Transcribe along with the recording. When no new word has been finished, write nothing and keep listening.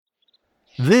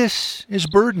This is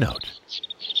BirdNote.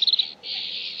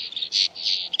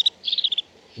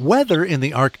 Weather in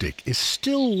the Arctic is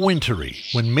still wintry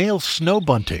when male snow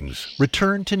buntings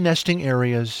return to nesting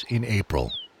areas in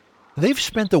April. They've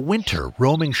spent the winter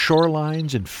roaming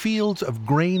shorelines and fields of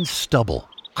grain stubble,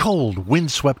 cold,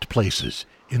 windswept places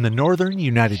in the northern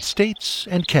United States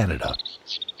and Canada.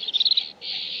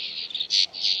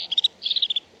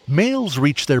 Males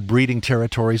reach their breeding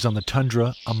territories on the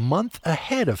tundra a month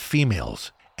ahead of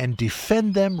females and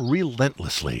defend them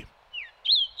relentlessly.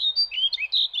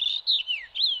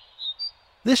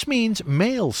 This means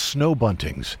male snow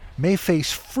buntings may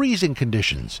face freezing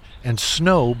conditions and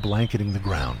snow blanketing the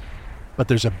ground. But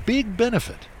there's a big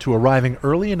benefit to arriving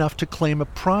early enough to claim a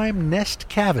prime nest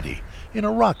cavity in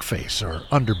a rock face or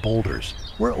under boulders,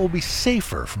 where it will be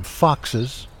safer from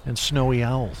foxes and snowy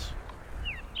owls.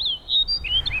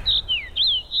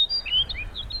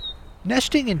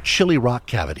 Nesting in chilly rock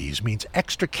cavities means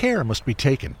extra care must be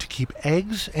taken to keep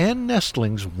eggs and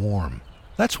nestlings warm.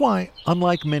 That's why,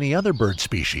 unlike many other bird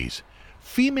species,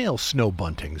 female snow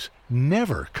buntings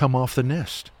never come off the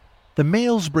nest. The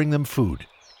males bring them food,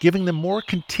 giving them more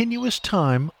continuous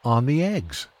time on the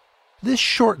eggs. This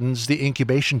shortens the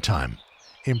incubation time,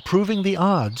 improving the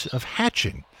odds of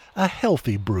hatching a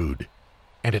healthy brood.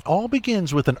 And it all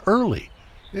begins with an early,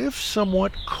 if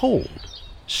somewhat cold,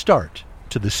 start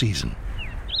to the season.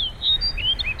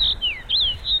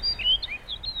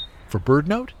 For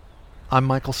BirdNote, I'm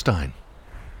Michael Stein.